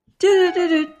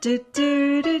Kate,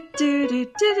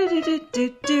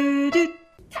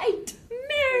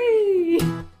 Mary!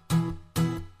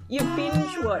 You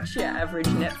binge watch your average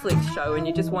Netflix show and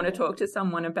you just want to talk to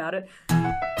someone about it.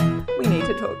 We need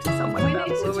to talk to someone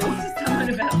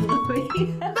about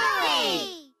Bluey.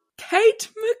 Kate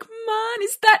McMahon,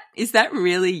 is that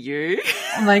really you?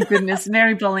 Oh my goodness,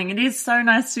 Mary Bolling, it is so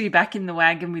nice to be back in the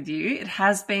wagon with you. It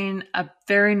has been a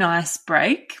very nice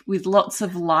break with lots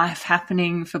of life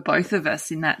happening for both of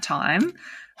us in that time.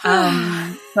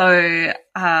 So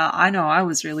I know I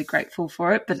was really grateful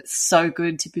for it, but it's so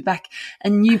good to be back. A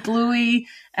new Bluey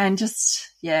and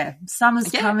just,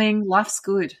 summer's coming, life's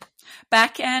good.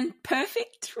 Back and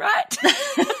perfect, right?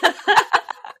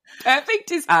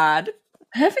 Perfect is hard.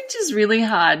 Perfect is really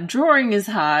hard. Drawing is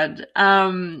hard.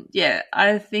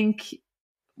 I think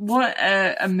what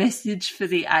a message for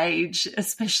the age,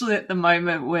 especially at the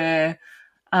moment where,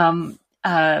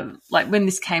 like when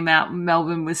this came out,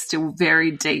 Melbourne was still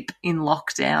very deep in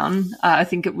lockdown. I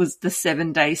think it was the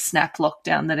 7-day snap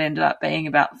lockdown that ended up being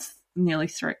about nearly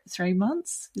three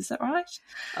months. Is that right?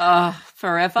 Oh,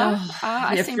 forever.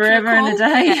 Forever and a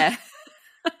day. Yeah.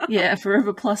 Yeah,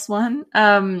 forever plus one.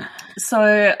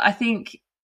 So I think,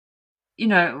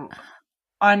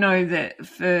 I know that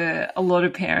for a lot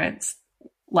of parents,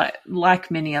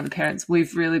 like many other parents,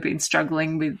 we've really been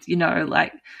struggling with,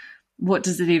 what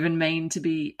does it even mean to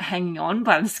be hanging on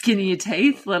by the skin of your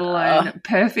teeth, let alone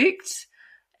perfect?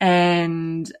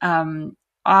 And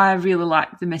I really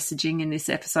liked the messaging in this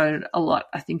episode a lot.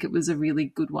 I think it was a really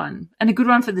good one, and a good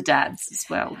one for the dads as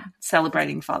well,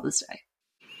 celebrating Father's Day.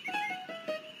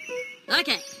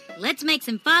 Okay, let's make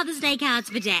some Father's Day cards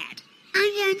for Dad.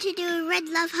 I'm going to do a red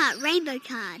love heart rainbow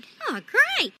card. Oh,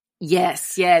 great.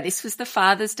 Yes, this was the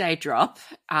Father's Day drop,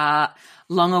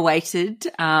 long awaited.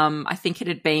 I think it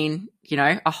had been,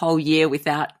 a whole year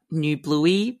without new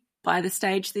Bluey by the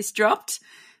stage this dropped.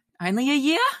 Only a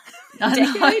year? I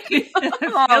know.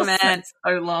 Oh, man.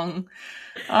 So long.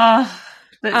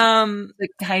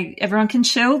 Hey, everyone can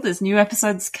chill. There's new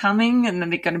episodes coming and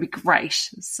then they're going to be great.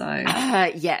 So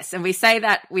yes, and we say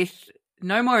that with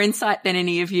no more insight than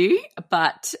any of you,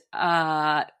 but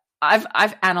I've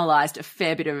analysed a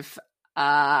fair bit of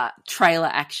trailer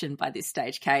action by this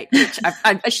stage, Kate, which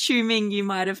I'm assuming you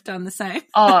might have done the same.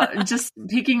 Just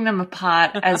picking them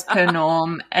apart as per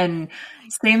norm, and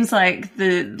seems like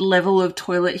the level of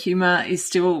toilet humour is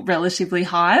still relatively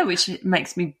high, which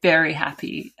makes me very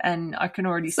happy. And I can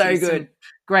already see some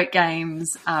great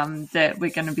games that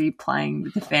we're going to be playing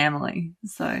with the family.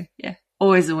 So,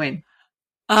 always a win.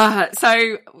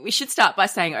 So we should start by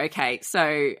saying, okay,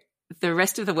 so the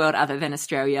rest of the world other than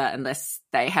Australia, unless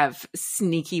they have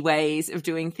sneaky ways of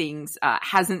doing things,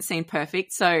 hasn't seen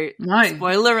Perfect. So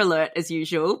spoiler alert as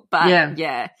usual, but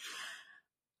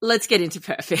let's get into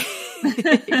Perfect.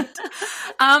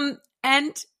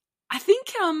 And I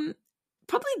think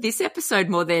probably this episode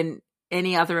more than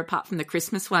any other apart from the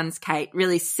Christmas ones, Kate,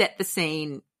 really set the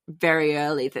scene very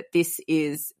early that this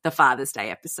is the Father's Day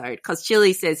episode, because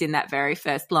Chili says in that very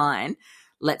first line,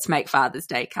 let's make Father's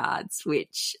Day cards,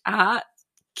 which are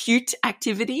cute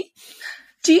activity.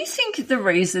 Do you think the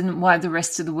reason why the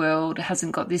rest of the world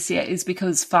hasn't got this yet is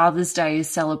because Father's Day is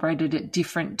celebrated at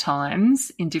different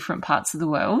times in different parts of the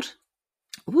world?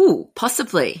 Ooh,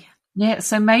 possibly. Yeah,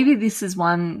 so maybe this is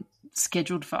one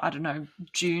scheduled for, I don't know,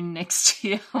 June next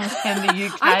year in the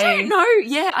UK. I don't know.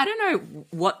 Yeah, I don't know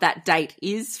what that date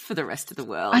is for the rest of the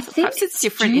world. I think perhaps it's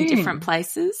different June. in different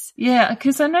places. Yeah,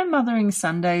 because I know Mothering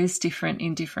Sunday is different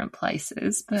in different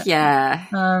places. But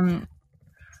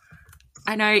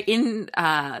I know in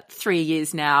 3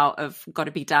 years now of Got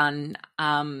to Be Done,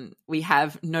 we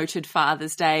have noted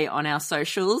Father's Day on our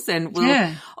socials, and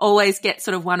we'll always get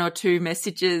sort of one or two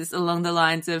messages along the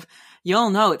lines of, you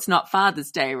all know it's not Father's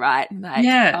Day, right? Like,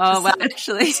 oh, well,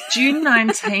 actually. It's June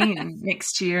 19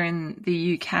 next year in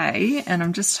the UK, and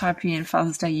I'm just typing in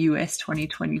Father's Day US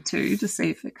 2022 to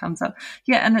see if it comes up.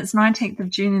 Yeah, and it's 19th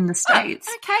of June in the States.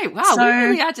 Oh, okay, wow, we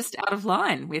really are just out of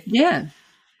line with... Yeah.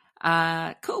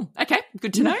 Cool. Okay,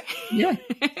 good to know. Yeah.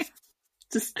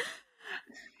 Just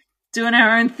doing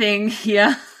our own thing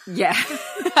here. Yeah.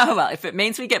 Oh, well, if it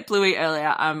means we get Bluey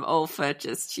earlier, I'm all for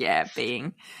just,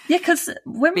 being... Yeah, because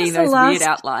when was the those last... weird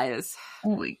outliers.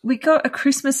 We got a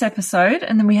Christmas episode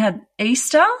and then we had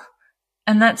Easter,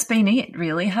 and that's been it,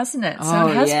 really, hasn't it? So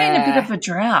it has been a bit of a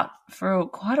drought for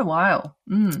quite a while.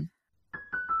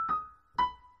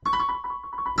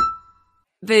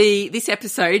 This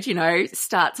episode,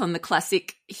 starts on the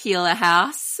classic Healer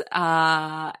house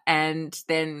and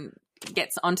then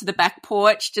gets onto the back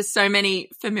porch. Just so many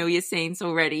familiar scenes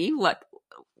already.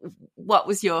 what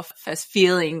was your first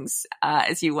feelings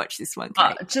as you watched this one,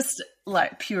 Kate? Just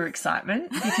like pure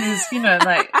excitement because, you know,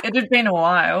 like it had been a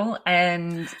while,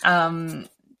 and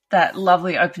that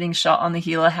lovely opening shot on the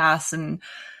Healer house, and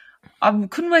I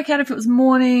couldn't work out if it was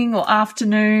morning or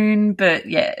afternoon, but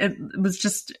yeah, it was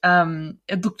just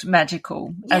it looked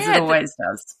magical, as it always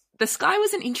does. The sky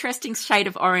was an interesting shade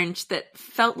of orange that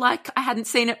felt like I hadn't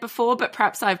seen it before, but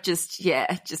perhaps I've just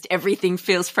everything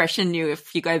feels fresh and new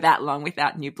if you go that long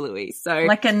without new Bluey. So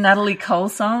like a Natalie Cole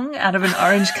song out of an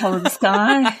orange-coloured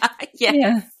sky. Yes.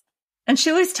 Yeah. And she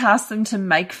always tasked them to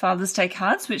make Father's Day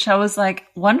cards, which I was like,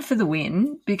 one for the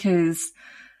win, because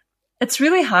it's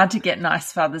really hard to get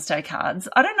nice Father's Day cards.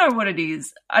 I don't know what it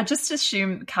is. I just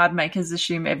assume card makers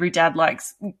assume every dad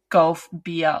likes golf,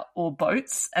 beer, or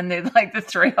boats, and they're like the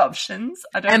three options.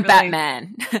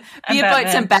 Batman. Beer,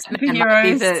 boats, and Batman might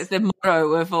be the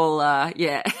motto of all, card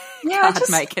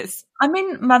makers. I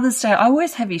mean, Mother's Day, I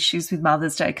always have issues with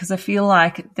Mother's Day because I feel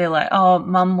like they're like, oh,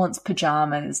 Mum wants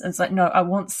pajamas. And it's like, no, I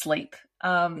want sleep.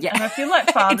 And I feel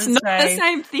like Father's Day. It's not the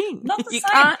same thing. Not the same.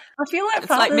 Can't. I feel like it's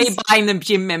like me buying the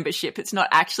gym membership. It's not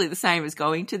actually the same as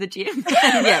going to the gym.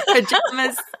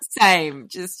 Pajamas, same.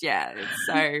 Just, it's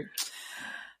so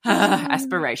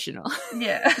aspirational.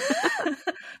 Yeah.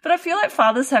 But I feel like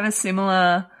fathers have a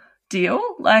similar deal.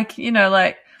 Like, you know,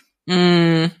 like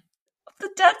the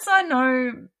dads I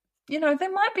know, you know, they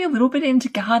might be a little bit into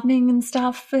gardening and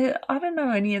stuff, but I don't know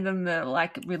any of them that are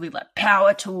like really like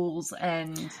power tools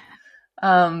and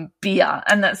beer,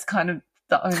 and that's kind of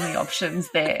the only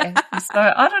options there. So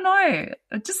I don't know.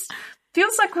 It just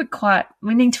feels like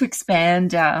we need to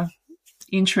expand our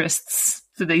interests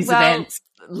for these events.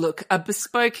 Look, a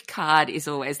bespoke card is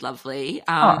always lovely.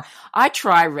 I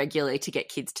try regularly to get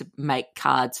kids to make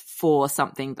cards for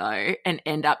something though, and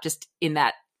end up just in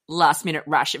that last minute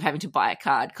rush of having to buy a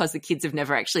card because the kids have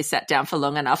never actually sat down for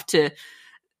long enough to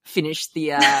finish the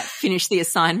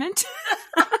assignment.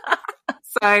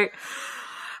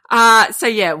 So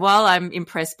yeah, while I'm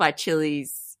impressed by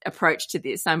Chili's approach to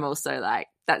this, I'm also like,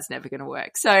 that's never going to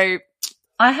work. So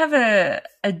I have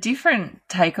a different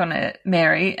take on it,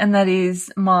 Mary, and that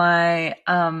is my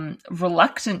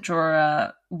reluctant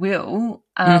drawer, Will,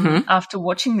 after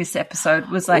watching this episode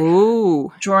was like,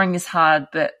 ooh, drawing is hard,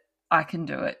 but I can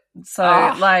do it. So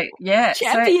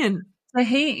champion. So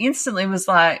he instantly was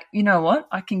like, you know what?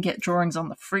 I can get drawings on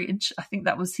the fridge. I think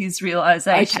that was his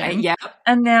realization. Okay, yeah.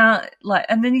 And now,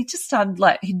 and then he just started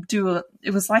he'd do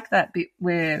it was like that bit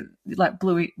where like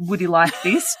Bluey, would he like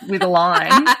this with a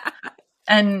line?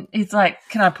 And he's like,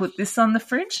 can I put this on the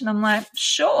fridge? And I'm like,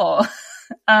 sure.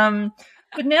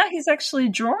 But now he's actually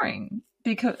drawing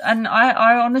and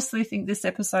I honestly think this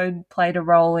episode played a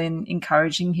role in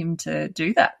encouraging him to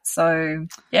do that. So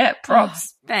yeah,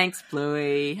 props. Oh, thanks,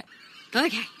 Bluey.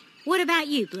 Okay, what about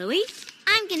you, Bluey?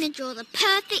 I'm going to draw the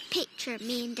perfect picture of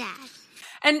me and Dad.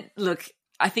 And look,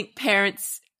 I think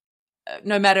parents,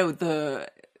 no matter the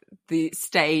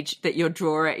stage that your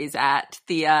drawer is at,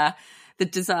 the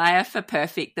desire for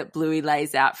perfect that Bluey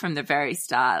lays out from the very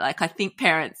start, like I think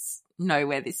parents know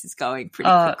where this is going pretty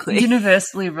quickly.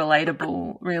 Universally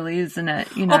relatable, really, isn't it?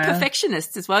 You know, or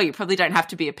perfectionists as well. You probably don't have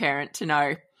to be a parent to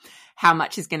know how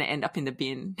much is going to end up in the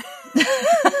bin.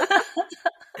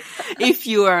 If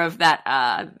you are of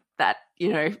that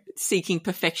seeking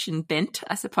perfection bent,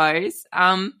 I suppose.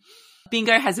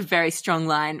 Bingo has a very strong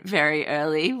line very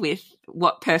early with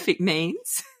what perfect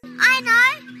means. I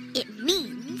know. It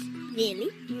means really,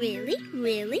 really,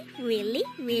 really, really,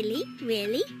 really,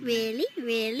 really, really,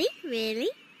 really, really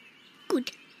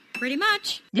good. Pretty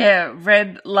much. Yeah,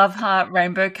 red love heart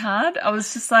rainbow card. I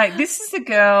was just like, this is a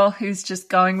girl who's just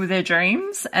going with her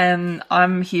dreams and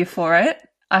I'm here for it.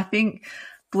 I think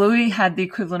Bluey had the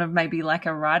equivalent of maybe like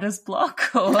a writer's block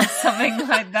or something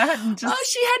like that. And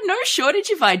she had no shortage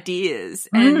of ideas.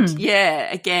 And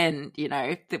yeah, again, you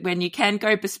know, that when you can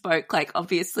go bespoke, like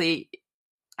obviously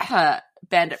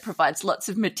Bandit provides lots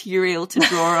of material to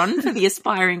draw on for the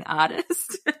aspiring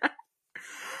artist.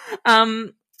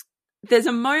 There's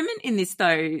a moment in this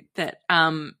though that I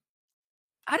don't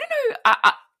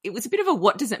know, it was a bit of a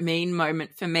what does it mean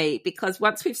moment for me, because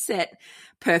once we've set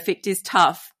perfect is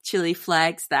tough, Chili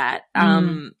flags that.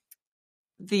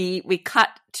 We cut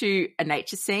to a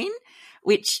nature scene,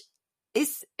 which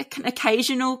is an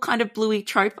occasional kind of Bluey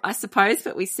trope, I suppose,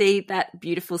 but we see that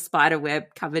beautiful spider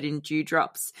web covered in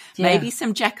dewdrops, maybe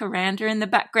some jacaranda in the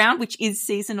background, which is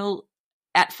seasonal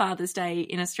at Father's Day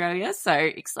in Australia, so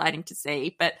exciting to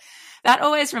see. But that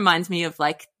always reminds me of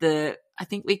like I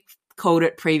think we called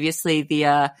it previously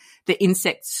the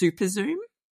insect super zoom.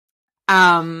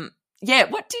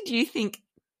 What did you think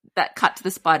that cut to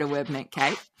the spider web meant,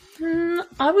 Kate?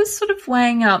 I was sort of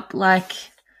weighing up, like,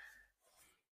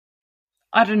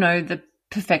 I don't know, the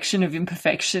perfection of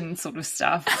imperfection sort of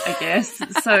stuff, I guess.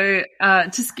 So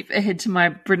to skip ahead to my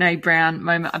Brene Brown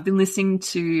moment, I've been listening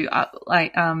to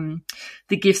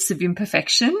The Gifts of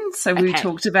Imperfection. So we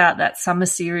talked about that summer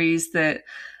series that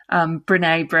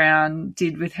Brene Brown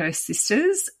did with her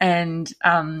sisters, and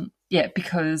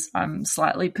because I'm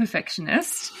slightly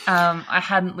perfectionist, I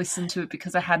hadn't listened to it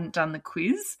because I hadn't done the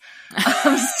quiz.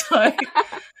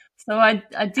 So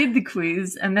I did the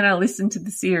quiz and then I listened to the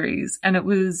series, and it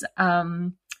was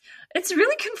it's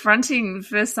really confronting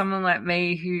for someone like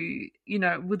me who, you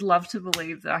know, would love to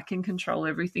believe that I can control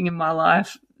everything in my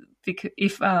life because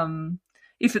if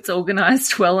it's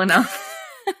organized well enough.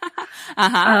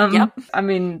 Yep. I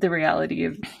mean, the reality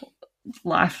of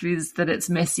life is that it's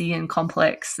messy and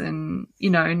complex, and, you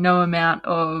know, no amount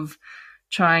of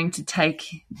trying to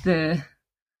take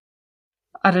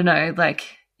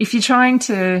if you're trying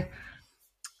to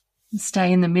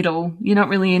stay in the middle, you're not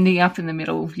really ending up in the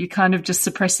middle. You're kind of just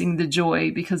suppressing the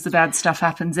joy because the bad stuff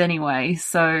happens anyway.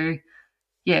 So,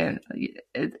 yeah,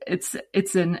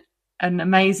 it's an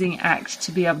amazing act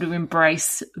to be able to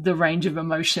embrace the range of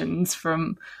emotions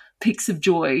from peaks of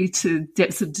joy to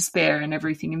depths of despair and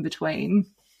everything in between.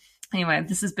 Anyway,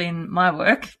 this has been my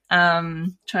work,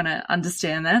 trying to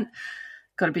understand that.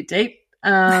 Got a bit deep.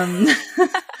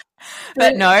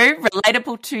 But no,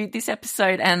 relatable to this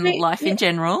episode and life in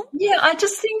general. Yeah, I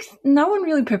just think no one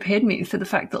really prepared me for the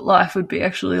fact that life would be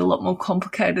actually a lot more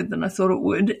complicated than I thought it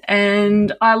would.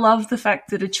 And I love the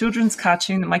fact that a children's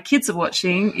cartoon that my kids are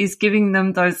watching is giving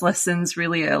them those lessons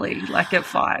really early, like at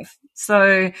 5.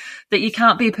 So that you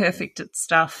can't be perfect at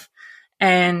stuff,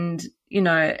 and, you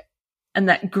know, and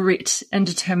that grit and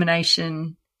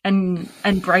determination and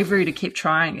bravery to keep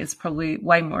trying is probably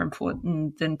way more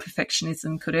important than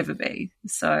perfectionism could ever be.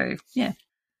 So, yeah.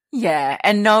 Yeah,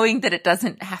 and knowing that it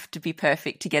doesn't have to be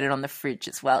perfect to get it on the fridge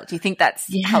as well. Do you think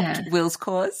that's helped Will's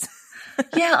cause?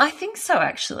 Yeah, I think so,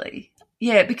 actually.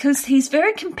 Yeah, because he's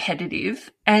very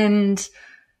competitive, and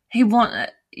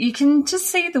you can just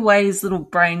see the way his little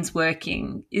brain's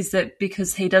working is that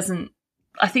because he doesn't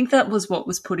 – I think that was what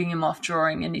was putting him off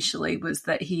drawing initially, was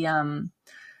that he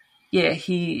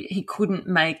couldn't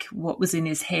make what was in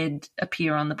his head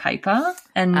appear on the paper.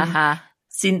 And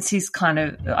since he's kind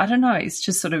of, I don't know, he's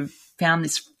just sort of found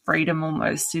this freedom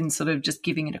almost in sort of just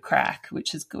giving it a crack,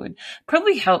 which is good.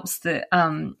 Probably helps that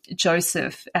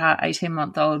Joseph, our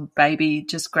 18-month-old baby,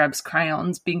 just grabs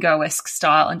crayons, bingo-esque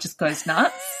style, and just goes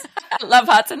nuts. Love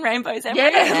hearts and rainbows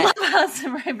everywhere. Yeah, love hearts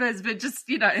and rainbows, but just,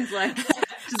 you know, like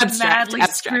just madly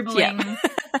scribbling.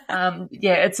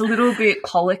 Yeah. It's a little bit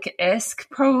Pollock-esque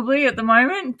probably at the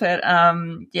moment, but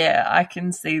I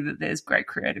can see that there's great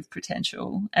creative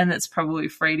potential, and it's probably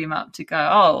freed him up to go,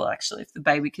 oh, well, actually, if the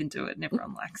baby can do it and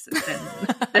everyone likes it,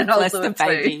 then I'll Bless do the it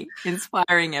baby, too.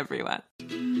 inspiring everyone.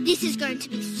 This is going to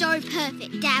be so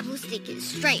perfect, Dad will stick it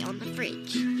straight on the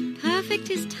fridge. Perfect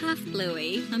is tough,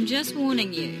 Bluey. I'm just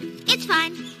warning you. It's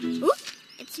fine. Oop,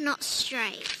 it's not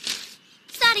straight.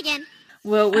 Start again.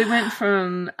 Well, we went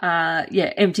from,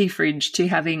 empty fridge to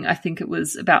having, I think it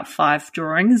was about 5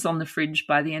 drawings on the fridge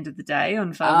by the end of the day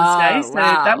on Father's Day. So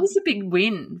that was a big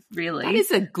win, really. That is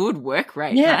a good work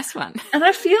rate. Yeah. Nice one. And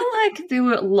I feel like there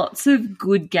were lots of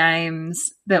good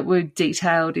games that were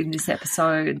detailed in this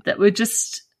episode that were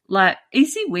just like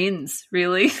easy wins,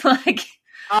 really.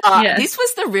 This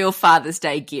was the real Father's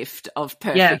Day gift of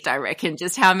perfect, I reckon,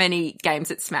 just how many games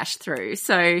it smashed through.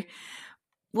 So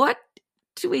what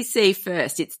do we see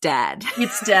first? It's Dad.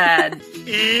 It's Dad.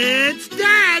 It's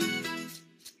Dad!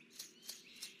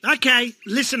 Okay,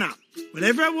 listen up.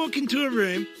 Whenever I walk into a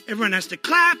room, everyone has to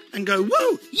clap and go,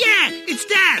 woo, yeah, it's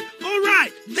Dad. All right,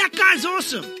 that guy's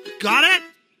awesome. Got it?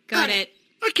 Got it.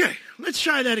 Okay, let's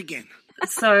try that again.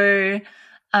 So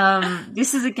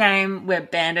this is a game where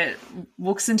Bandit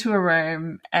walks into a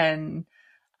room and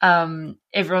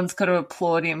everyone's got to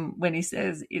applaud him when he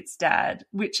says it's Dad,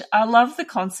 which I love the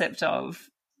concept of.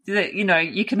 That, you know,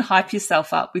 you can hype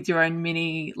yourself up with your own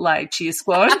mini, like, cheer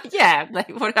squad. Yeah, like,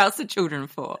 what else are children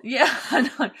for? Yeah, I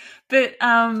know.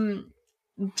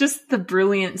 But just the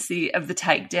brilliancy of the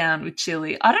takedown with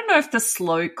Chili. I don't know if the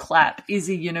slow clap is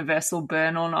a universal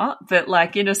burn or not, but,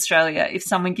 like, in Australia, if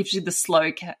someone gives you the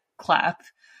slow clap,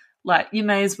 like, you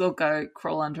may as well go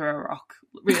crawl under a rock,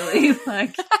 really.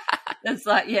 Like, it's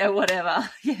like, yeah, whatever.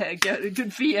 Yeah,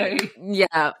 good for you.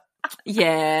 Yeah.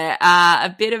 Yeah, a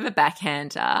bit of a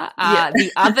backhander.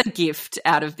 The other gift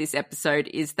out of this episode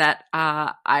is that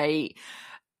I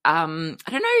don't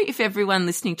know if everyone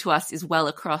listening to us is well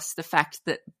across the fact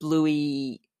that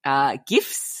Bluey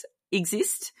gifs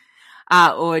exist.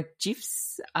 or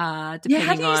GIFs, depending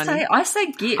how do you on. say? I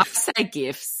say GIF. I say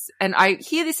GIFs, and I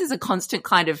hear this is a constant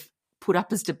kind of put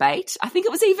up as debate. I think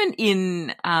it was even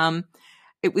in,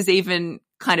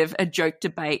 kind of a joke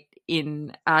debate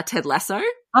in Ted Lasso.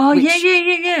 Oh,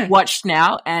 yeah. Watched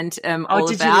now and all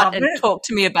did about. You love and it? Talk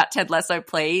to me about Ted Lasso,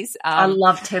 please. I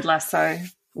love Ted Lasso.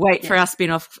 Wait for our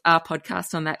spin-off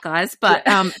podcast on that, guys. But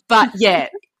yeah,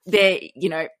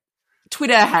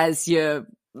 Twitter has your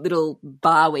little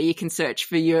bar where you can search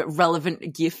for your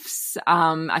relevant GIFs.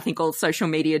 I think all social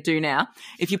media do now.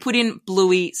 If you put in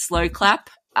Bluey slow clap,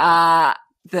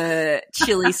 the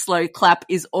Chili slow clap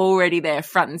is already there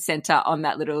front and center on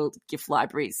that little GIF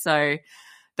library. So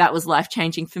that was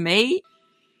life-changing for me.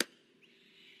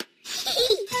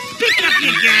 Pick up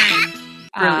your game.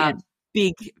 Brilliant.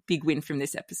 Big win from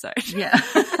this episode. Yeah.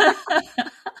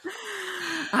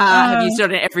 Have used it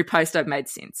on every post I've made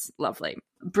since. Lovely.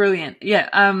 Brilliant. Yeah.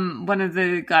 One of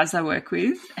the guys I work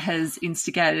with has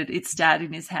instigated It's Dad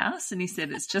in his house, and he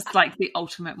said it's just like the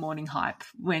ultimate morning hype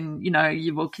when,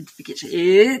 you walk into the kitchen,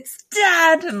 it's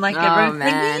Dad, and like everyone's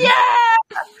like, yeah.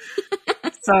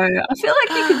 So I feel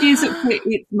like you could use it for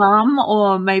It's Mum,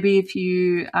 or maybe if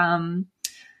you,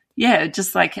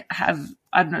 just like have,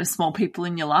 I don't know, small people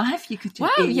in your life, you could do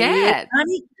yeah.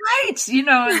 Honey, great,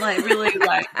 and like really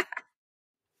like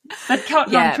that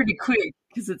caught on pretty quick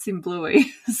because it's in Bluey.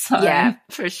 So yeah,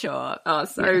 for sure. Oh,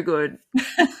 so good.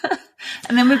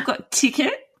 And then we've got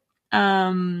Ticket.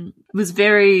 Was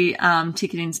very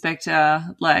ticket inspector,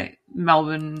 like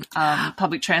Melbourne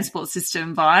public transport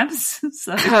system vibes.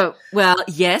 So well,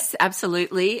 yes,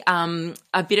 absolutely.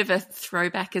 A bit of a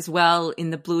throwback as well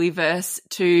in the Blueyverse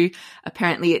to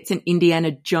apparently it's an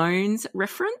Indiana Jones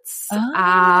reference,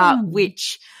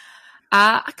 which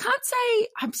I can't say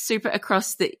I'm super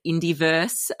across the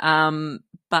Indieverse,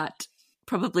 but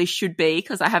probably should be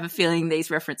because I have a feeling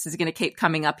these references are going to keep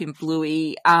coming up in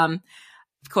Bluey.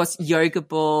 Of course, Yoga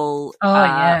Ball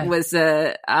was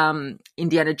a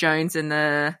Indiana Jones and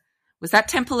was that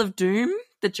Temple of Doom,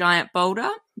 the giant boulder?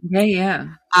 Yeah.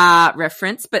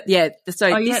 Reference. But yeah,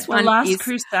 so this one Last is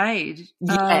Crusade.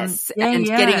 Yes,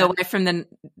 getting away from the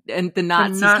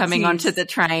Nazis coming onto the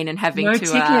train and having no to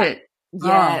ticket.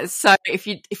 Yeah, so if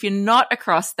you're not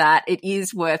across that, it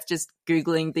is worth just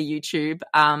Googling the YouTube,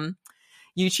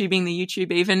 YouTubing the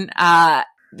YouTube even.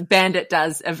 Bandit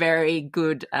does a very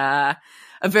good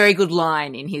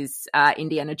line in his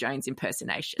Indiana Jones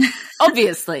impersonation.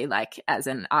 Obviously, like as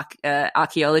an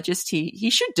archaeologist, he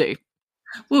should do.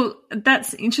 Well,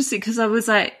 that's interesting because I was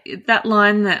like, that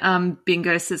line that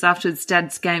Bingo says afterwards,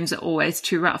 Dad's games are always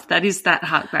too rough. That is that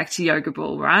hark back to Yoga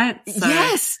Ball, right? So,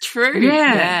 yes, true.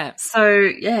 Yeah. So,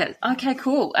 yeah. Okay,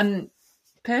 cool. And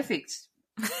perfect.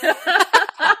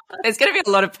 There's going to be a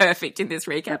lot of perfect in this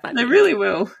recap. I think. They really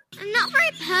will. I'm not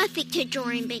very perfect at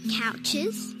drawing big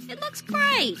couches. It looks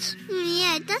great.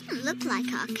 Yeah, it doesn't look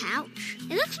like our couch.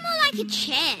 It looks more like a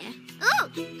chair.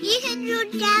 Oh, you can draw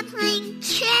Dad playing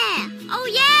chair. Oh,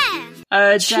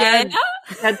 yeah. Chair?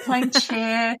 Dad playing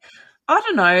chair. I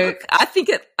don't know. I think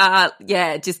it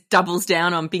just doubles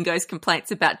down on Bingo's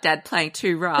complaints about Dad playing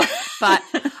too rough. But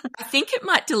I think it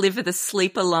might deliver the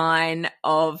sleeper line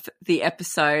of the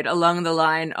episode along the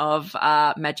line of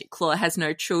Magic Claw has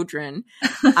no children.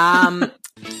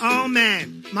 Oh,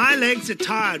 man, my legs are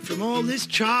tired from all this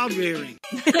child rearing.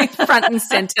 Front and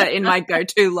centre in my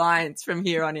go-to lines from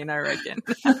here on in, I reckon.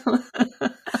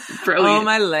 Brilliant. Oh,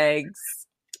 my legs.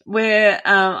 Where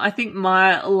I think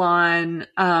my line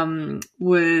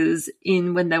was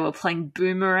in when they were playing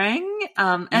Boomerang.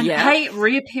 Hey,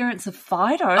 reappearance of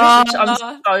Fido, which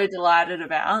I'm so delighted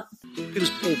about. It was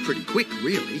all pretty quick,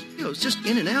 really. It was just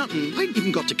in and out, and I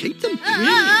even got to keep them.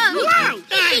 Whoa!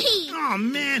 Hey! Oh,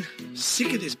 man,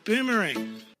 sick of this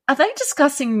Boomerang. Are they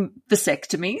discussing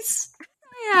vasectomies?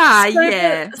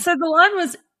 Yeah, So the line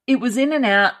was, it was in and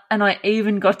out, and I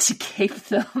even got to keep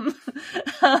them.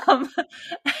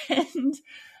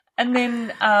 And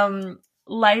then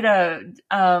later,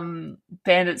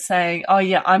 Bandit saying, "Oh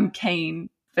yeah, I'm keen,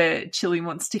 but Chili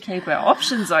wants to keep our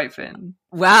options open."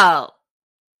 Well,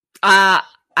 I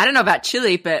don't know about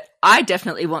Chili, but I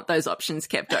definitely want those options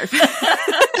kept open.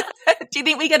 Do you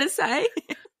think we're going to say?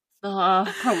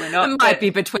 Probably not. It might be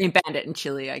between Bandit and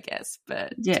Chili, I guess.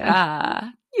 But,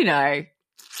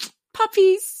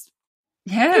 puppies.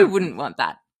 Yeah. Who wouldn't want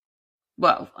that?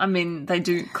 Well, I mean, they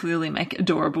do clearly make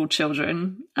adorable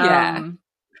children. Yeah.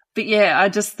 But yeah, I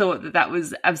just thought that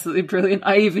was absolutely brilliant.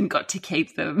 I even got to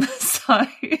keep them. So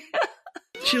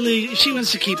Chili, she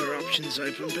wants to keep her options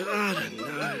open, but I don't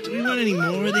know. Do we want any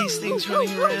more of these things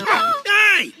running around?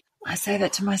 Hey! I say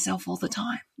that to myself all the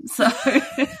time. So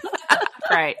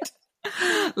Great.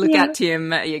 Look out,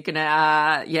 Tim. You're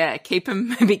gonna,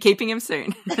 be keeping him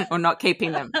soon, or not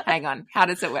keeping them. Hang on, how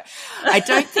does it work? I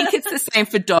don't think it's the same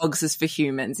for dogs as for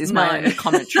humans. Is my only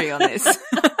commentary on this.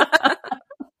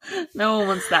 No one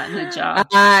wants that in a jar.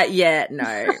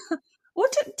 No.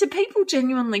 What do people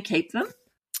genuinely keep them?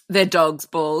 They're dogs'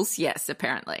 balls, yes,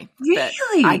 apparently.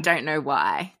 Really? But I don't know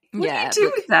why. What do you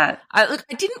do with that? I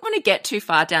didn't want to get too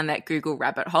far down that Google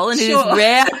rabbit hole, and it is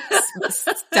rare to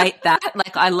state that.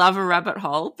 Like, I love a rabbit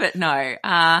hole, but no.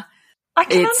 I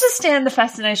can understand the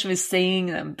fascination with seeing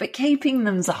them, but keeping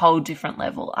them's a whole different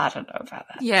level. I don't know about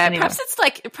that. Yeah, anyway.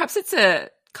 Perhaps it's a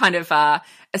kind of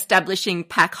establishing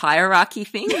pack hierarchy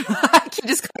thing. Like, you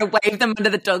just kind of wave them under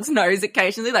the dog's nose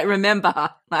occasionally. Like, remember,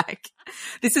 like,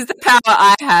 this is the power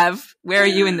I have. Where are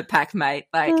you in the pack, mate?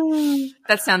 Like,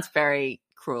 that sounds very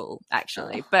cruel,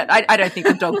 actually. But I don't think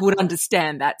the dog would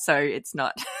understand that, so it's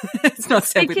not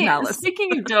said with malice.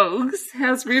 Speaking of dogs,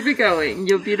 how's River going?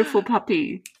 Your beautiful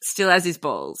puppy. Still has his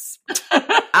balls.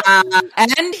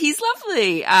 And he's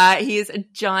lovely. He is a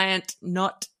giant,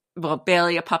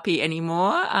 barely a puppy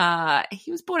anymore. He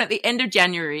was born at the end of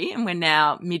January, and we're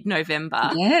now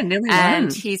mid-November. Yeah, nearly and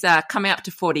one. He's coming up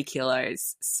to 40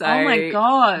 kilos. So oh my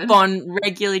God. Bon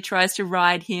regularly tries to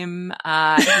ride him.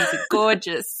 He's a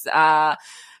gorgeous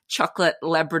chocolate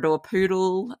Labrador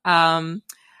poodle.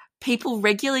 People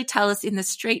regularly tell us in the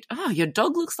street, "Oh, your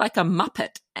dog looks like a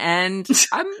Muppet," and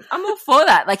I'm all for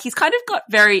that. Like, he's kind of got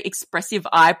very expressive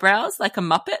eyebrows, like a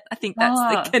Muppet. I think that's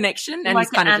the connection. And like he's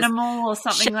kind an of animal or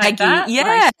something shaggy. like that.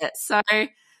 Yeah.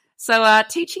 So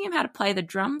teaching him how to play the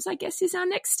drums, I guess, is our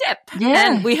next step.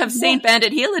 Yeah. And we have seen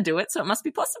Bandit Healer do it, so it must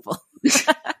be possible.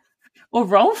 Or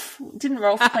Rolf. Didn't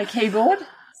Rolf play keyboard? So.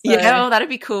 Yeah, well, that'd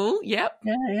be cool. Yep.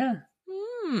 Yeah.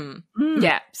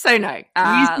 Yeah, so no,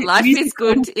 life is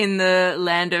good in the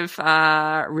land of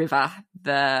River,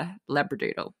 the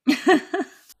Labradoodle.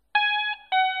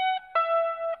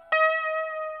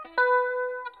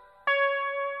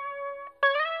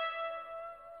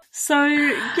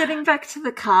 So getting back to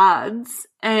the cards,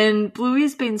 and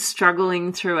Bluey's been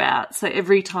struggling throughout. So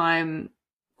every time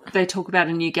they talk about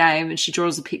a new game and she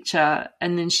draws a picture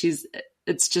and then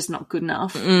it's just not good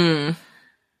enough. Mm.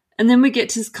 And then we get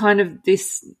to kind of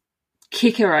this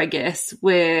kicker, I guess,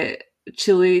 where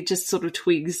Chili just sort of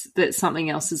twigs that something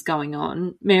else is going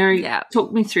on. Mary,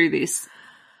 talk me through this.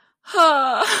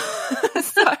 So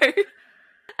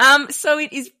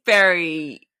it is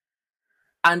very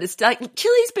like,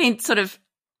 Chili's been sort of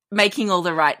making all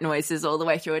the right noises all the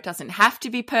way through. It doesn't have to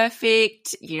be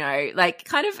perfect, like,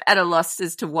 kind of at a loss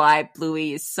as to why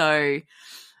Bluey is so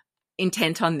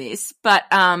intent on this. But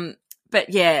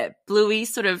yeah, Bluey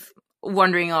sort of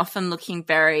wandering off and looking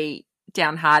very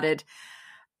downhearted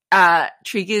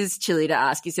triggers Chili to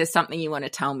ask, is there something you want to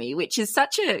tell me? Which is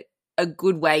such a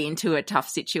good way into a tough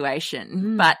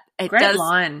situation. But it great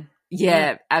line.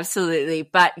 Yeah, absolutely.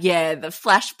 But yeah, the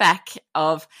flashback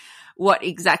of what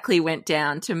exactly went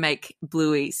down to make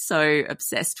Bluey so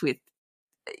obsessed with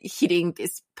hitting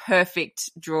this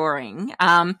perfect drawing.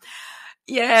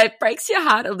 It breaks your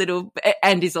heart a little,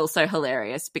 and is also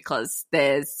hilarious because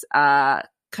there's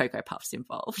Cocoa Puffs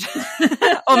involved,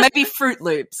 or maybe Fruit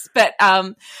Loops. But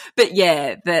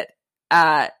yeah,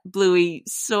 that Bluey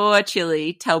saw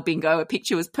Chili tell Bingo a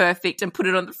picture was perfect and put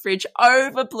it on the fridge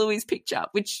over Bluey's picture,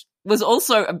 which was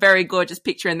also a very gorgeous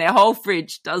picture, and their whole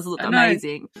fridge does look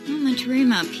amazing. Not much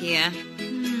room up here.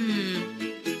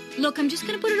 Look, I'm just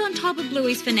going to put it on top of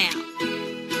Bluey's for now.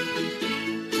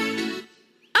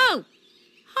 Oh,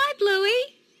 hi, Bluey.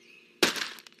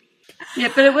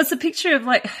 Yeah, but it was a picture of,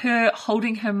 like, her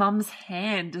holding her mum's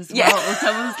hand as well. Yeah. So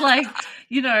it was like,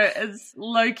 as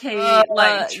low-key,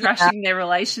 trashing their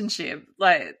relationship.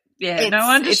 Like, yeah, no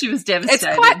wonder she was devastated.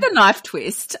 It's quite the knife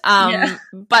twist,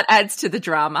 but adds to the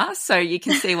drama. So you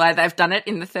can see why they've done it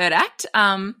in the third act.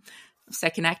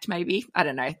 Second act, maybe. I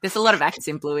don't know. There's a lot of acts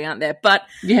in Bluey, aren't there? But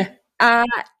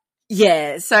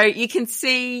so you can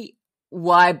see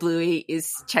why Bluey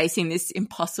is chasing this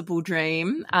impossible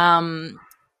dream.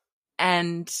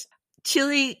 And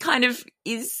Chili kind of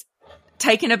is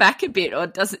taken aback a bit,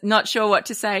 or not sure what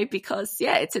to say, because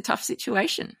it's a tough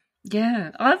situation. Yeah,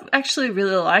 I've actually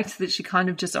really liked that she kind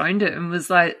of just owned it and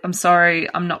was like, I'm sorry,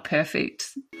 I'm not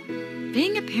perfect.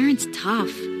 Being a parent's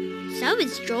tough. So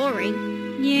is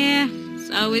drawing. Yeah,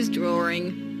 so is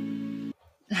drawing.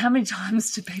 How many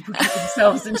times do people get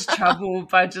themselves into trouble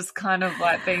by just kind of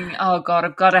like being, oh God,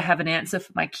 I've got to have an answer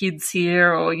for my kids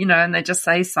here, or, and they just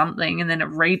say something and then it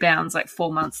rebounds like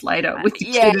 4 months later with the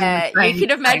kid. Yeah, you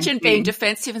could imagine being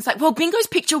defensive and it's like, well, Bingo's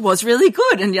picture was really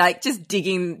good, and you're like just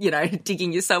digging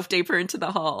yourself deeper into the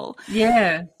hole.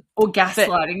 Yeah. Or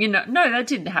gaslighting, no, that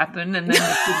didn't happen, and then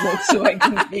the kid walks away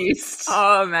confused.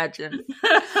 Oh, imagine.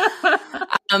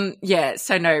 Yeah,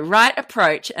 so no, right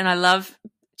approach, and I love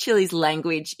Chili's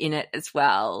language in it as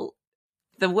well.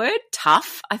 The word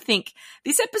tough, I think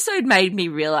this episode made me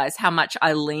realize how much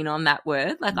I lean on that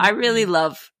word. Like, I really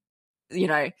love,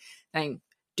 saying,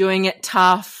 doing it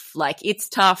tough, like it's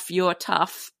tough, you're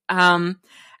tough.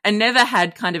 And never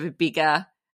had kind of a bigger,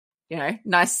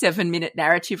 nice 7-minute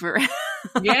narrative around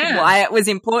why it was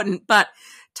important. But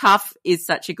tough is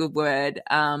such a good word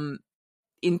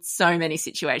in so many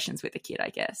situations with a kid, I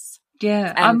guess.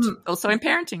 Yeah. And also in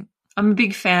parenting. I'm a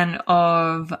big fan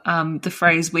of the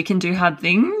phrase, we can do hard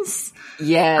things.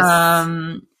 Yes.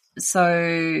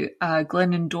 So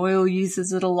Glennon Doyle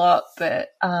uses it a lot, but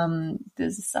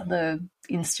there's this other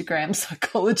Instagram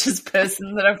psychologist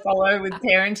person that I follow with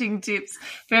parenting tips,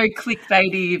 very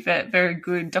clickbaity but very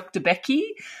good, Dr.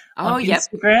 Becky on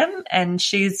Instagram, and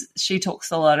she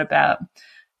talks a lot about,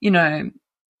 2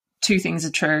 things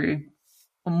are true,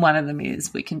 and one of them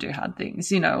is we can do hard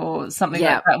things, or something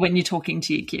like that when you're talking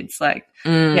to your kids, like,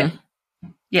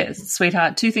 yeah,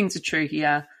 sweetheart, 2 things are true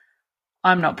here.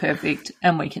 I'm not perfect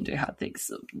and we can do hard things.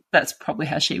 So that's probably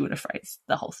how she would have phrased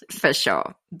the whole thing. For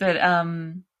sure. But,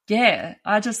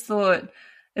 I just thought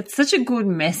it's such a good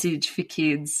message for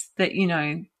kids that,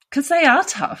 because they are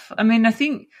tough. I mean, I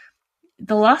think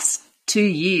the last 2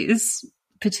 years,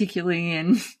 particularly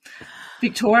in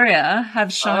Victoria,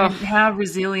 have shown how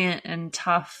resilient and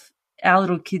tough our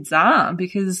little kids are,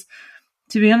 because,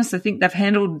 to be honest, I think they've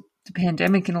handled the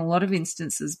pandemic in a lot of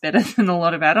instances better than a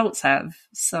lot of adults have.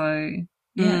 So,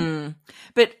 yeah.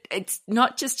 But it's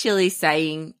not just Chili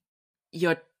saying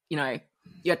you're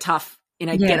tough in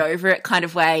a get over it kind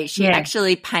of way. She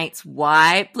actually paints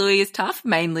why Bluey is tough,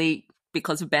 mainly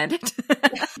because of Bandit.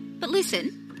 But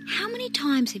listen, how many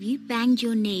times have you banged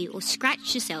your knee or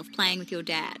scratched yourself playing with your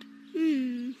dad?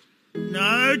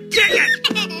 No, dang it!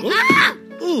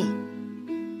 Oh,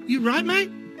 you right,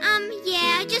 mate?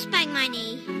 Yeah, I just banged my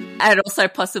knee. And also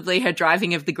possibly her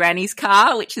driving of the granny's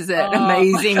car, which is an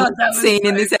amazing scene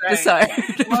in this episode.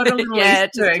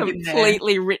 Just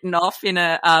completely written off in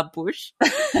a bush.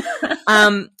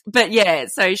 But yeah,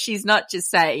 so she's not just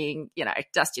saying,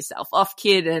 dust yourself off,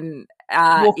 kid, and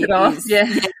walk it off.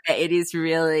 It is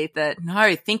really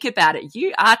no, think about it.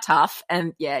 You are tough,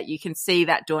 and you can see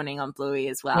that dawning on Bluey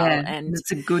as well. Yeah, and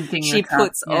it's a good thing. She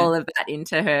puts all of that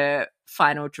into her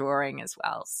final drawing as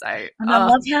well. So, and I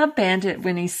love how Bandit,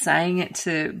 when he's saying it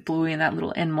to Bluey in that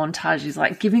little end montage, he's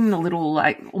like giving the little,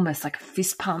 like, almost like a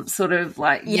fist pump, sort of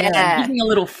like, giving a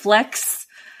little flex.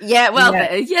 Yeah, well,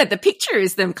 the picture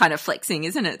is them kind of flexing,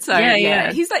 isn't it? So,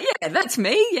 he's like, that's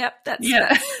me. Yep, that's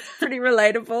pretty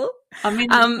relatable. I mean,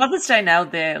 Mother's Day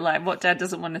nailed there. Like, what dad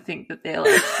doesn't want to think that they're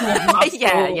like,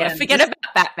 forget about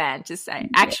Batman. Just say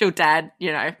actual dad,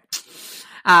 showing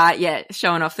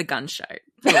off the gun show.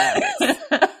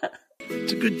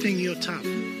 It's a good thing you're tough.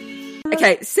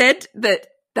 Okay, said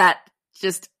that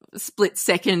just split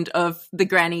second of the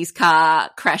granny's car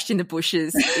crashed in the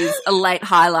bushes is a late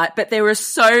highlight, but there were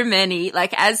so many,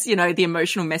 like, as the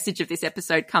emotional message of this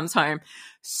episode comes home,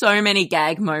 so many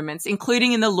gag moments,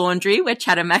 including in the laundry where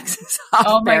Chattermax is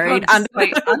half buried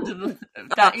under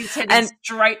he's heading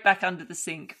straight back under the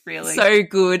sink, really. So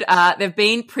good. There've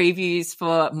been previews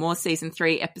for more season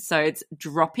 3 episodes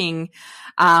dropping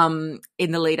in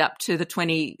the lead up to the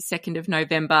 22nd of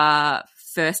November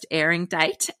first airing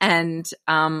date, and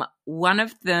one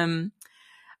of them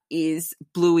is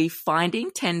Bluey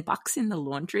finding $10 in the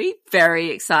laundry. Very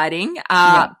exciting.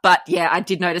 But I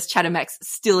did notice Chattermax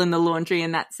still in the laundry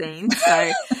in that scene.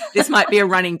 So this might be a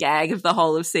running gag of the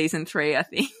whole of season 3, I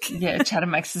think. Yeah,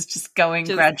 Chattermax is just going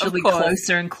gradually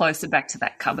closer and closer back to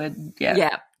that cupboard.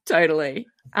 Yeah, totally.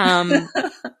 I'm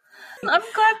glad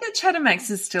that Chattermax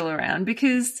is still around,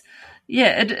 because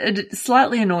it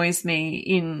slightly annoys me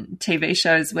in TV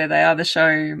shows where they either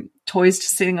show toys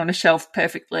just sitting on a shelf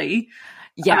perfectly,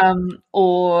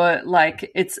 or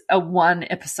like it's a 1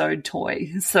 episode toy.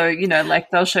 So, like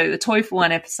they'll show the toy for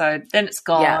 1 episode, then it's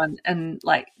gone, and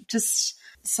like just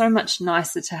so much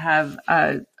nicer to have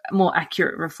a more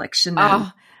accurate reflection.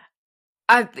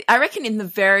 I reckon in the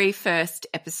very first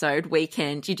episode,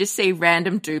 Weekend, you just see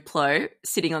random Duplo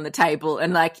sitting on the table,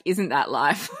 and like, isn't that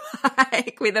life?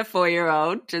 Like, with a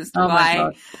 4-year-old, just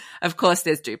why? Of course,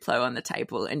 there's Duplo on the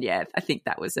table, and I think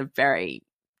that was a very,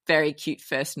 very cute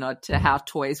first nod to how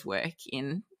toys work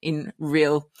in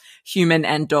real human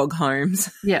and dog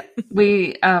homes. Yeah,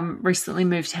 we recently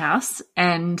moved house,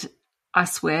 and I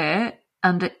swear,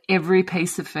 under every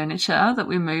piece of furniture that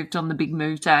we moved on the big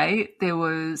move day, there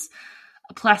was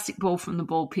a plastic ball from the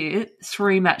ball pit,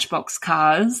 3 Matchbox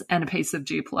cars, and a piece of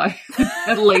Duplo.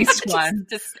 At least one.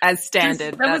 Just as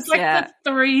standard. That was like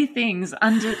the 3 things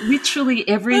under literally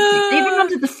everything, even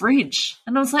under the fridge.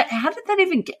 And I was like, how did that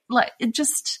even get, like, it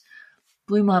just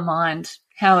blew my mind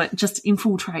how it just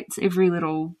infiltrates every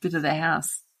little bit of the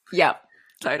house. Yep,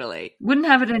 totally. Wouldn't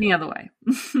have it any other way.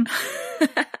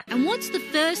 And what's the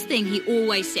first thing he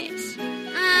always says?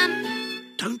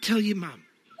 Don't tell your mum.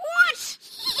 What?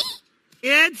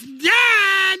 It's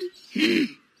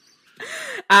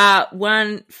Dad!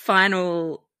 One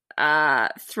final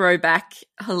throwback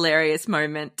hilarious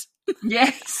moment.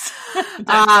 Yes.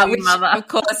 Which, of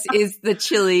course, is the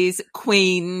Chili's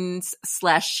Queen's /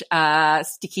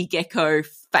 Sticky Gecko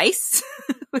face.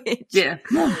 Which, yeah.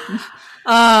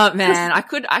 Oh, man, I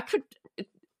could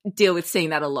deal with seeing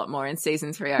that a lot more in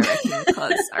season 3, I reckon,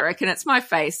 because I reckon it's my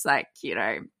face, like,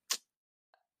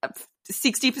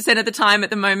 60% of the time at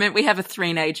the moment. We have a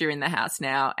 3-nager in the house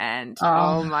now, and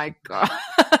oh my God.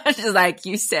 Just like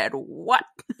you said, what?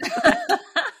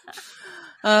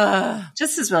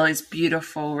 Just as well as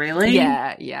beautiful, really.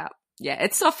 Yeah.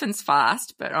 It softens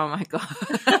fast, but oh my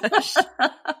gosh.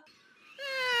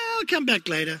 I'll come back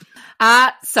later.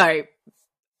 So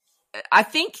I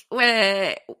think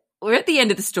we're at the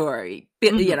end of the story.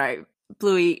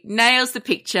 Bluey nails the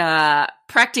picture,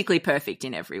 practically perfect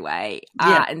in every way,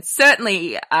 and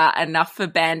certainly enough for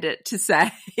Bandit to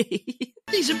say.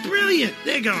 These are brilliant.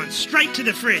 They're going straight to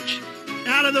the fridge.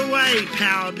 Out of the way,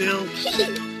 Power Bill.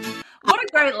 What a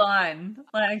great line.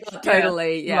 Like,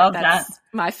 totally. Yeah, love that's that.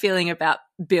 my feeling about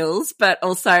Bills, but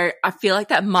also I feel like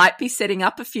that might be setting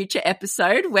up a future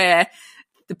episode where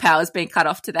the power's been cut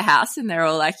off to the house and they're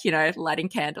all like, lighting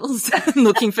candles and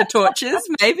looking for torches,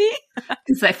 maybe.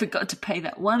 Because they forgot to pay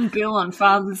that one bill on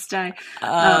Father's Day.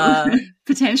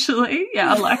 Potentially.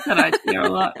 Yeah, I like that idea a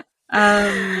lot.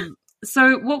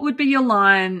 So what would be your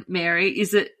line, Mary?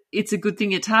 Is it, it's a good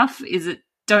thing you're tough? Is it,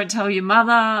 don't tell your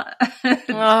mother? Is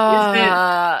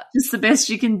it just the best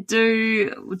you can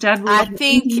do? Dad will I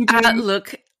think,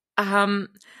 look,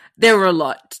 there were a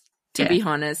lot, to be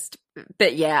honest.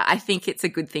 But yeah, I think it's a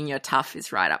good thing you're tough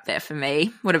is right up there for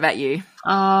me. What about you?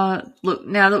 Look,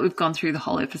 now that we've gone through the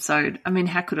whole episode, I mean,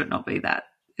 how could it not be that?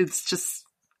 It's just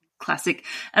classic.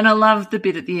 And I love the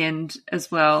bit at the end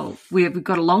as well. We've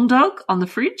got a long dog on the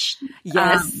fridge.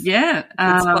 Yes. Yeah.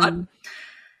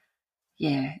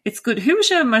 Yeah, it's good. Who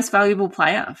was your most valuable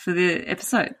player for the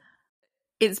episode?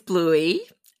 It's Bluey.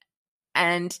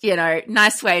 And,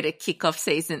 nice way to kick off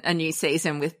a new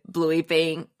season with Bluey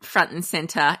being front and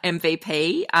center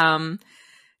MVP.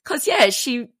 'Cause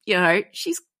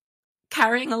she's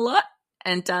carrying a lot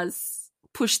and does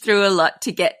push through a lot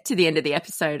to get to the end of the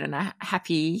episode and a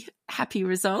happy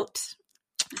result.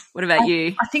 What about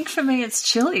you? I think for me it's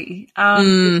Chili,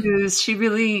 because she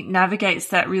really navigates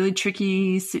that really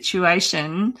tricky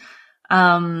situation,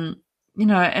 and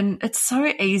it's so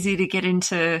easy to get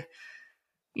into,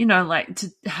 like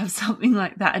to have something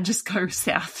like that and just go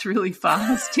south really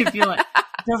fast. If you're like,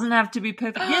 it doesn't have to be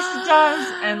perfect. Yes, it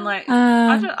does. And like,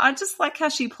 I just like how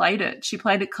she played it. She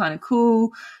played it kind of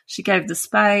cool. She gave the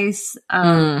space,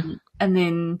 and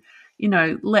then,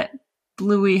 let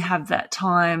Bluey have that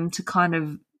time to kind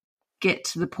of get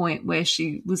to the point where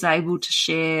she was able to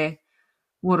share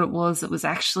what it was that was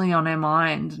actually on her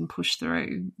mind and push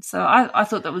through. So I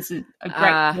thought that was a great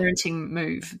parenting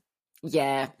move.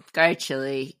 Yeah, go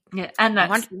Chili. Yeah, and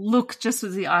that look just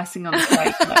was the icing on the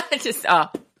cake. Just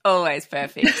always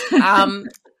perfect.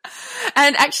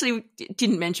 And actually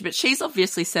didn't mention, but she's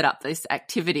obviously set up this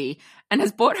activity and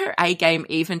has brought her A game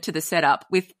even to the setup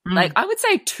with like, I would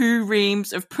say 2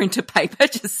 reams of printer paper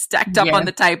just stacked up on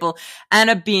the table and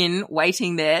a bin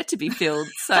waiting there to be filled.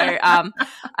 So,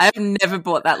 I've never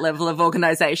brought that level of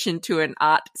organization to an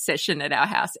art session at our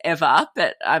house ever,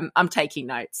 but I'm taking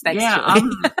notes. Thanks, Julie.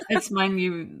 It's my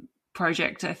new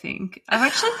project, I think. I'm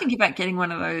actually thinking about getting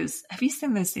one of those. Have you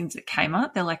seen those things at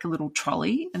Kmart? They're like a little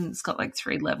trolley and it's got like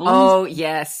 3 levels. Oh,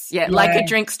 yes. Yeah, like a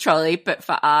drinks trolley, but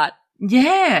for art.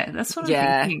 Yeah, that's what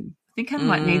I'm thinking. I think I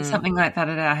might need something like that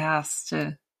at our house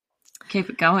to keep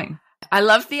it going. I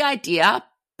love the idea,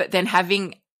 but then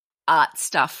having art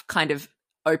stuff kind of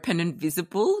open and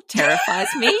visible terrifies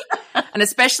me. And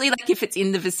especially like if it's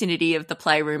in the vicinity of the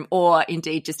playroom or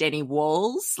indeed just any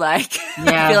walls, like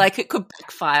I feel like it could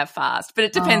backfire fast. But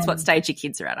it depends what stage your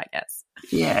kids are at, I guess.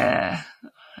 Yeah.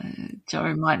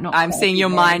 Joe might not. I'm seeing your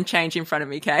mind change in front of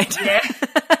me, Kate. Yeah.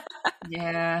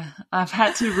 Yeah. I've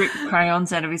had to rip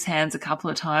crayons out of his hands a couple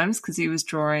of times because he was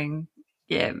drawing,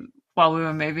 while we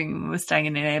were moving, we were staying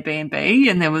in an Airbnb,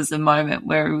 and there was a moment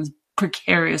where he was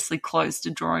precariously close to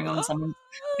drawing on someone's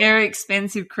very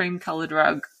expensive cream-coloured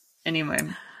rug. Anyway,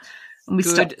 and we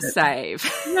stopped Good it.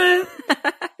 save. No.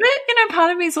 But,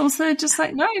 part of me is also just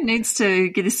like, no, he needs to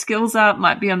get his skills up,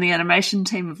 might be on the animation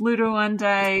team of Ludo one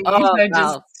day.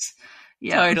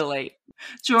 Totally.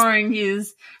 Drawing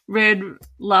his red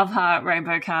love heart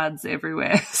rainbow cards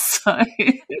everywhere. So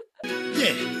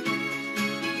Yeah.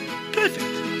 Perfect.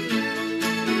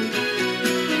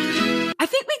 I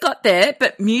think we got there,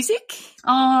 but music?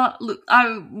 Oh, look,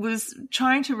 I was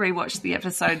trying to rewatch the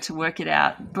episode to work it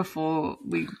out before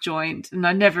we joined, and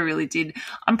I never really did.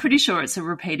 I'm pretty sure it's a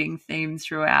repeating theme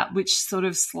throughout, which sort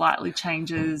of slightly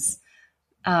changes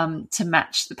to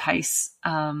match the pace.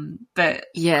 But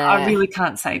Yeah. I really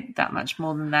can't say that much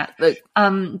more than that. Look.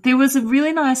 There was a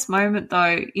really nice moment,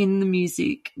 though, in the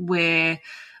music where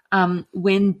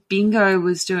when Bingo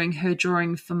was doing her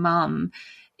drawing for Mum,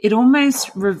 it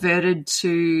almost reverted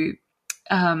to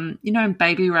in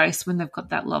Baby Race when they've got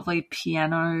that lovely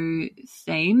piano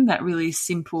theme, that really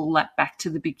simple, like back to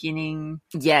the beginning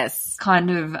Yes.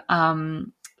 kind of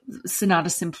Sonata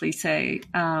Simplice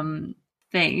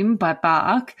theme by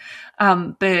Bach.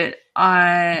 But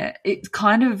it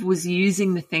kind of was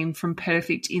using the theme from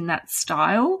Perfect in that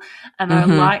style, and I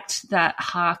liked that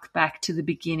hark back to the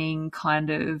beginning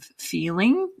kind of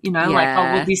feeling,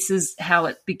 like, this is how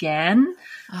it began.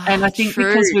 And I think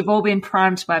because we've all been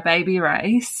primed by Baby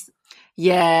Race.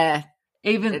 Yeah.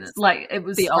 Even It's it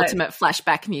was the ultimate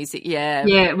flashback music. Yeah.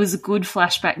 Yeah, it was a good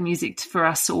flashback music for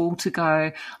us all to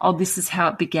go, oh, this is how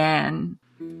it began.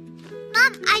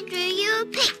 Mum, I drew you a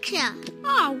picture.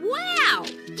 Oh, wow.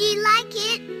 Do you like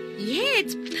it? Yeah,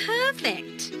 it's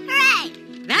perfect.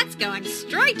 Hooray! That's going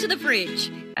straight to the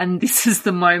fridge. And this is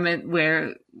the moment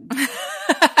where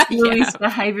Louis'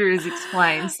 behaviour is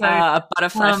explained. So a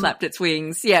butterfly flapped its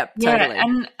wings. Yep, totally.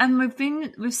 Yeah, and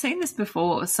we've seen this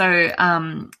before. So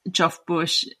Joff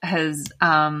Bush has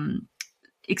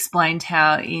explained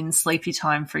how in Sleepy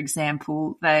Time, for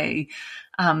example, they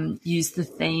use the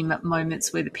theme at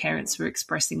moments where the parents were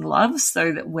expressing love,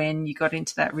 so that when you got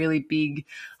into that really big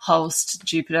Holst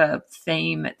Jupiter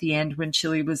theme at the end when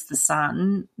Chili was the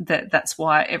sun, that's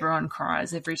why everyone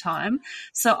cries every time.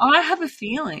 So I have a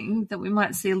feeling that we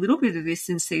might see a little bit of this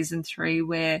in season 3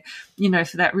 where,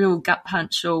 for that real gut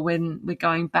punch, or when we're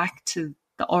going back to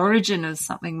the origin of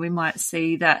something, we might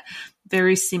see that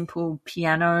very simple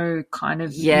piano kind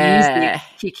of music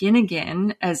kick in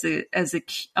again as a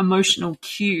emotional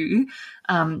cue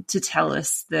to tell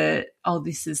us that, oh,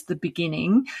 this is the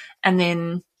beginning. And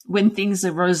then when things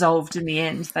are resolved in the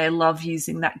end, they love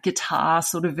using that guitar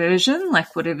sort of version,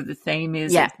 like whatever the theme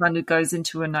is, it kind of goes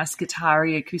into a nice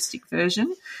guitar-y acoustic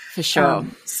version. For sure.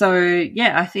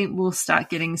 I think we'll start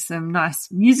getting some nice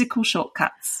musical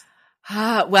shortcuts.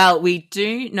 Well, we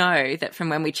do know that from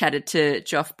when we chatted to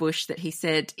Joff Bush that he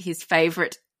said his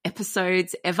favourite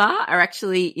episodes ever are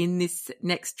actually in this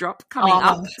next drop coming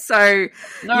up. So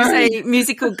you say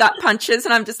musical gut punches,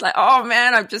 and I'm just like, oh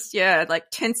man, I'm just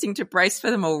tensing to brace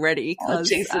for them already. Oh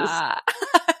Jesus!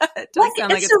 It does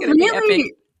sound like it's going to be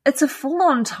epic. It's a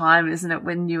full-on time, isn't it,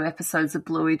 when new episodes of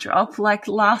Bluey drop? Like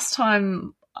last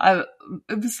time, it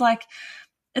was like.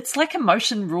 It's like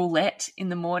emotion roulette in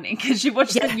the morning because you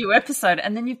watch the new episode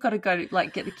and then you've got to go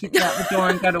get the kids out the door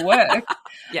and go to work.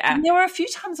 Yeah. And there were a few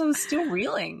times I was still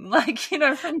reeling,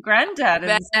 from Granddad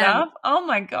and stuff. Oh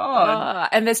my God.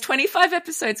 And there's 25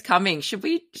 episodes coming. Should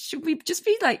we just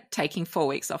be taking 4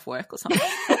 weeks off work or something?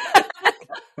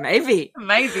 Maybe.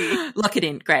 Lock it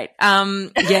in. Great.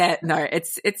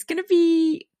 It's going to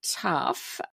be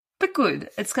tough. But good.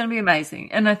 It's going to be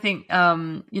amazing. And I think,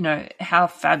 how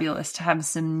fabulous to have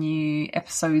some new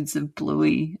episodes of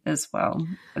Bluey as well,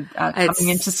 coming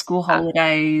into school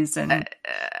holidays. And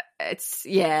it's,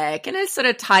 going to sort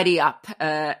of tidy up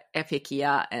epic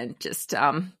year and just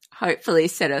hopefully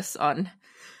set us on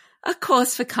a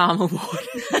course for calmer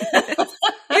waters.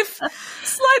 If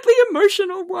slightly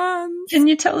emotional ones. Can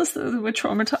you tell us that we're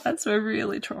traumatized? We're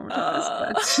really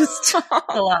traumatized. It's just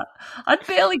a lot. I'd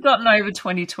barely gotten over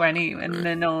 2020 and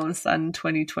then all of a sudden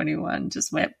 2021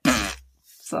 just went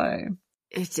so.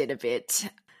 It did a bit.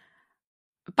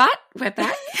 But we're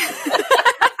back.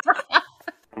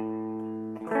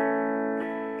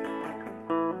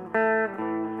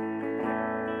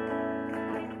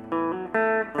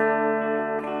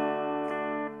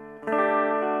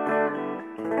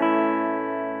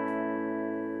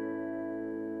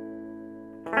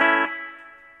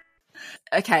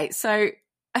 Okay, so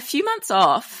a few months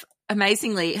off,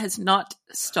 amazingly has not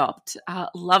stopped.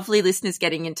 Lovely listeners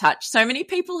getting in touch. So many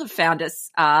people have found us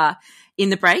in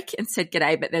the break and said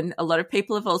g'day, but then a lot of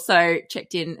people have also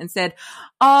checked in and said,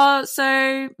 oh,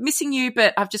 so missing you,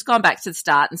 but I've just gone back to the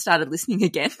start and started listening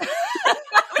again. Which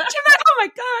I'm like, oh my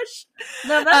gosh.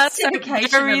 No, that's so dedication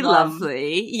very and love.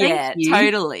 lovely. Thank Yeah, you.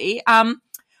 totally.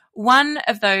 One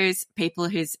of those people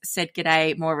who's said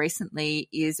g'day more recently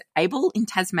is Abel in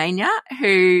Tasmania,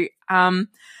 who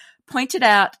pointed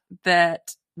out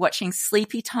that watching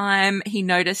Sleepy Time, he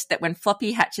noticed that when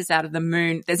Floppy hatches out of the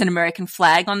moon, there's an American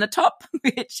flag on the top,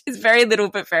 which is very little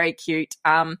but very cute.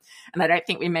 And I don't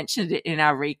think we mentioned it in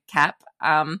our recap.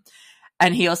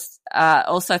 And he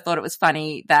also thought it was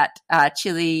funny that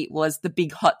Chili was the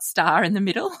big hot star in the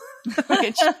middle.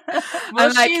 Which,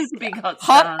 Well, like, she is a big hot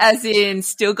star. hot as in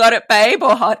still got it, babe,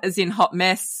 or hot as in hot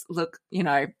mess? Look, you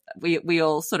know, we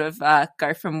all sort of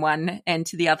go from one end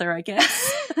to the other, I guess.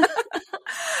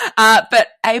 But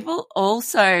Abel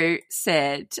also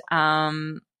said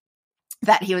that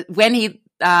when he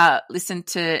listened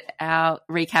to our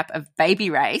recap of Baby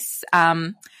Race,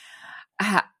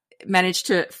 managed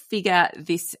to figure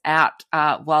this out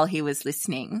while he was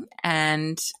listening,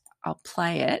 and I'll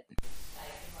play it.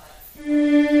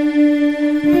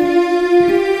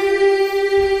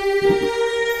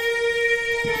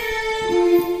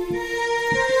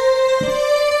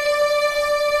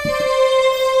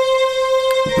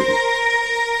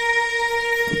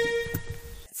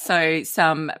 So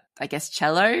some, I guess,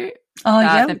 cello,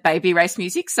 the Baby Race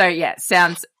music. So yeah,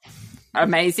 sounds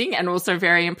amazing and also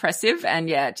very impressive. And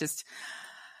yeah, just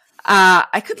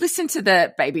I could listen to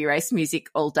the Baby Race music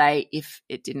all day if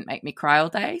it didn't make me cry all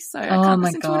day. So I can't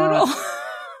listen to it at all.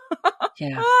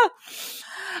 Yeah.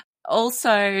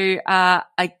 Also, a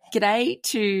g'day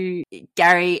to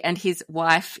Gary and his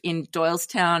wife in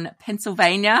Doylestown,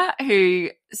 Pennsylvania, who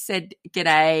said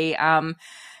g'day.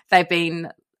 They've been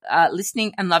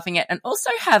listening and loving it, and also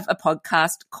have a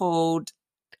podcast called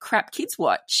Crap Kids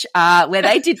Watch, where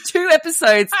they did 2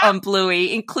 episodes on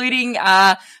Bluey, including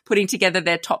putting together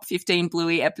their top 15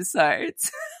 Bluey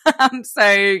episodes.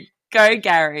 So go,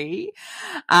 Gary.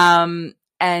 And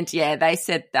yeah, they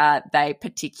said that they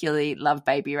particularly love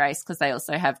Baby Race because they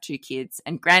also have 2 kids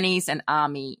and grannies and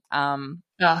Army.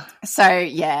 So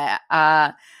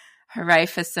yeah, hooray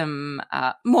for some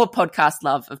more podcast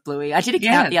love of Bluey. I did a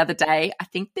count the other day. I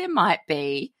think there might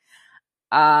be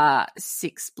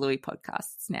 6 Bluey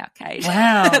podcasts now, Kate.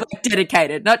 Wow. Like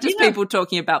dedicated, not just people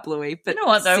talking about Bluey, but you know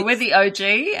what though, 6. we're the OG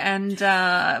and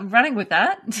running with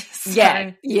that. So,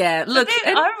 yeah. Look,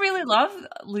 I really love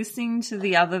listening to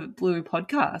the other Bluey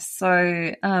podcasts.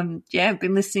 So I've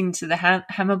been listening to the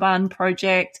Hammerbarn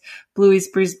Project, Bluey's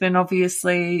Brisbane,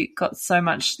 obviously got so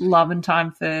much love and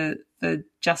time for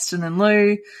Justin and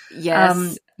Lou.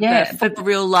 Yes. The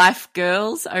real life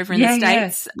girls over in the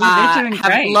States they're doing have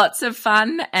great. lots of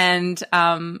fun, and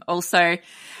also,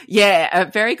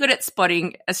 very good at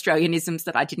spotting Australianisms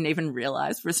that I didn't even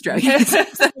realise were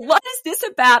Australianisms. What is this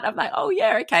about? I'm like, oh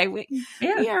yeah, okay, we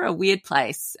are a weird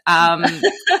place.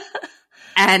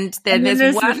 And then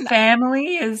there's one the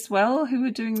family as well who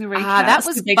were doing the recap. that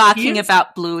was barking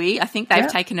about Bluey. I think they've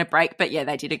taken a break, but yeah,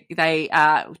 they did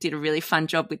a really fun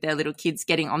job with their little kids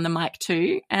getting on the mic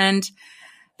too. And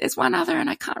there's one other, and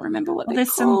I can't remember what they're there's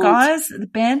called. some guys, the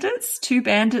bandits, 2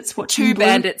 bandits watching 2 Bluey.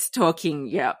 bandits talking.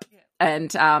 Yep.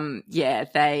 And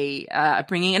they are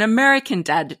bringing an American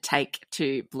dad take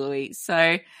to Bluey.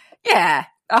 So yeah.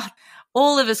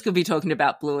 All of us could be talking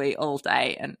about Bluey all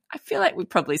day, and I feel like we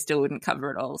probably still wouldn't cover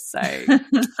it all. So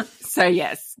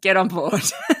yes, get on board.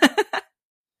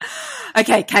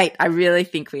 Okay, Kate, I really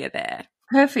think we are there.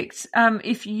 Perfect.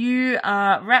 If you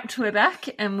are wrapped to her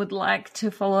back and would like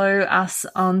to follow us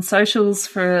on socials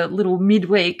for a little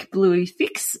midweek Bluey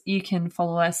fix, you can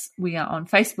follow us. We are on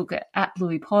Facebook at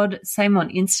Bluey Pod. Same on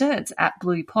Insta, it's at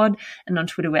Bluey Pod. And on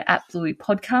Twitter, we're at Bluey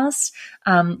Podcast.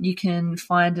 You can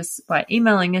find us by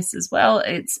emailing us as well.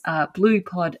 It's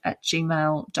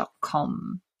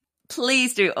blueypod@gmail.com.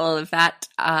 Please do all of that.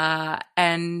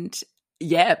 And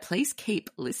yeah, please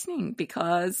keep listening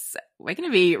because we're going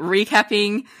to be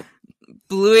recapping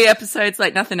Bluey episodes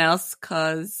like nothing else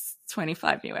because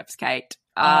 25 new eps, Kate.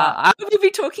 I will be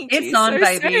talking to you It's on, so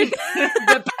baby. soon.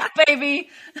 We're back,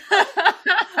 baby.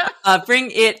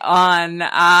 Bring it on.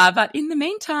 But in the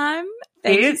meantime,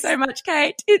 thank you so much,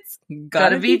 Kate. It's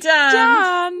gotta be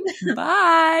done.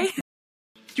 Bye. Do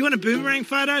you want a boomerang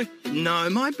photo?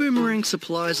 No, my boomerang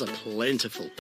supplies are plentiful.